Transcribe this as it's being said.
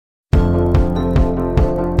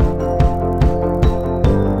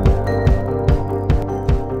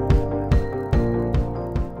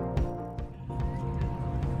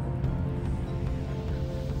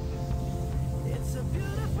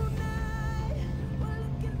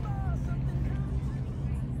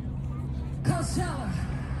Teller.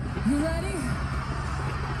 You ready?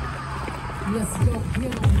 Let's go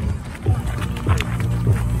get 'em.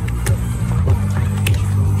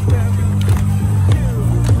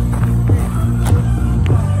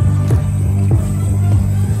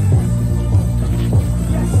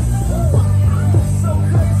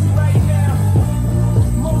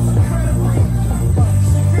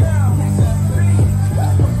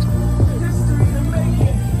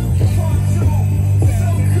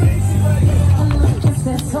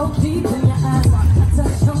 So deep in your eyes, I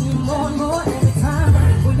touch on you more and more every time.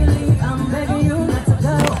 When you leave, I'm begging you not to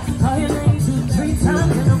go. Call your name 2-3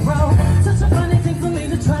 times in a row. Such a funny thing for me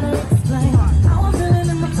to try to explain. How I'm feeling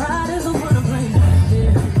and my pride is the one to blame.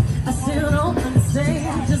 Yeah, I still don't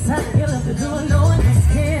understand just how you love to do it, knowing you're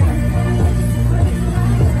scared.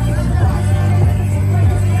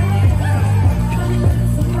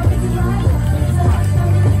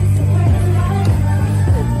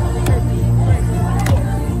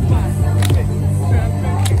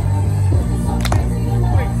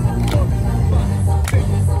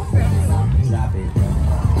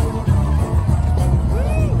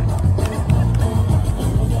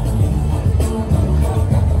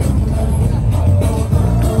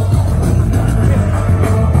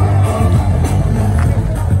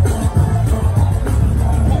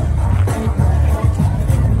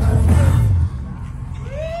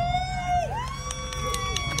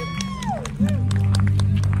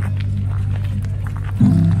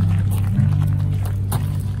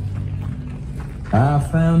 I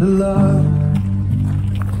found a love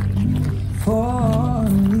for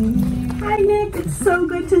me. Hi Nick, it's so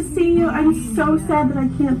good to see you. I'm so sad that I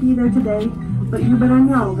can't be there today, but you better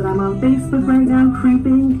know that I'm on Facebook right now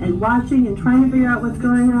creeping and watching and trying to figure out what's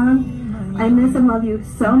going on. I miss and love you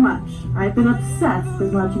so much. I've been obsessed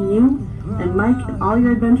with watching you and Mike and all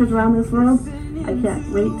your adventures around this world. I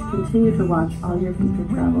can't wait to continue to watch all your future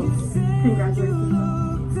travels.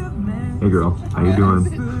 Congratulations. Hey girl, how you doing?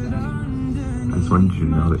 I just wanted you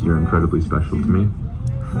to know that you're incredibly special to me.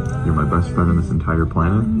 You're my best friend on this entire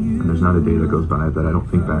planet, and there's not a day that goes by that I don't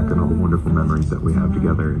think back on all the wonderful memories that we have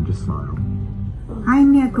together and just smile. Hi,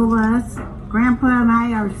 Nicholas. Grandpa and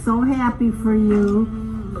I are so happy for you.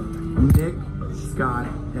 Nick, Scott,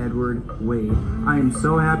 Edward, Wade, I am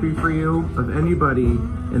so happy for you. Of anybody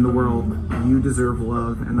in the world, you deserve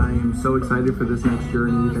love, and I am so excited for this next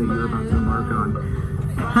journey that you're about to embark on.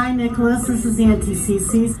 Hi, Nicholas. This is Auntie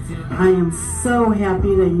Cece. I am so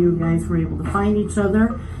happy that you guys were able to find each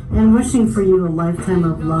other and wishing for you a lifetime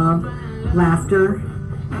of love, laughter,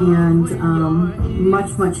 and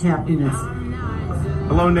much, much happiness.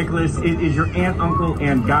 Hello, Nicholas. It is your aunt, uncle,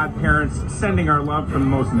 and godparents sending our love from the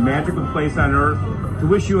most magical place on earth to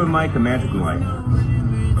wish you and Mike a magical life.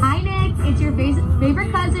 Hi, Nick. It's your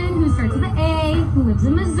favorite cousin who starts with an A, who lives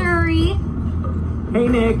in Missouri. Hey,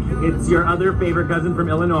 Nick. It's your other favorite cousin from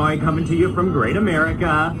Illinois coming to you from Great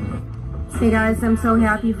America. Hey guys, I'm so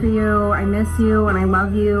happy for you. I miss you and I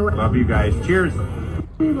love you. Love you guys. Cheers.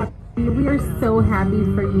 We are so happy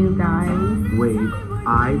for you guys. Wade,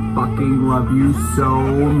 I fucking love you so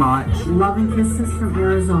much. Love and kisses from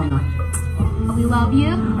Arizona. We love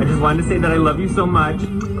you. I just wanted to say that I love you so much.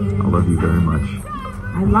 I love you very much.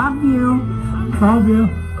 I love you. Love you.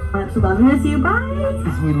 Much love and miss you. Bye.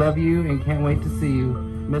 We love you and can't wait to see you.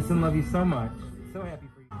 Miss and love you so much. So happy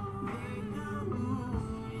for you.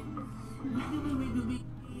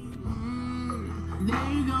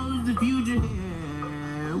 There goes the future.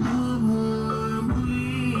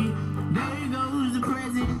 There goes the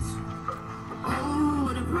present.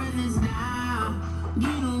 Oh, the present's now.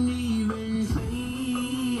 You don't even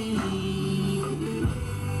see.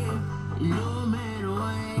 No matter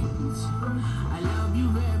what, I love you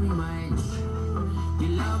very much. You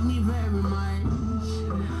love me very much.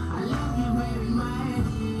 I love you very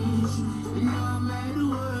much. No matter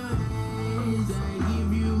what, I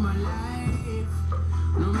give you my life.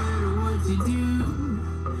 No matter what you do,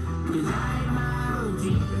 'cause I'm out to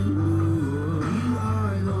you. You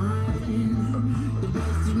are the one, the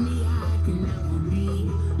best of me I can never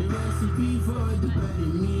be. The recipe for the better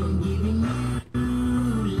me, I'm giving you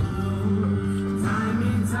love, time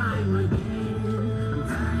and time again. I'm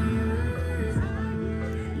tired.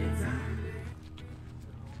 You're tired.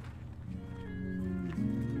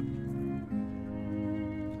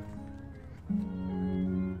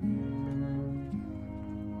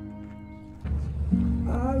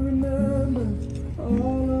 I remember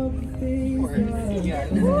all of the things that I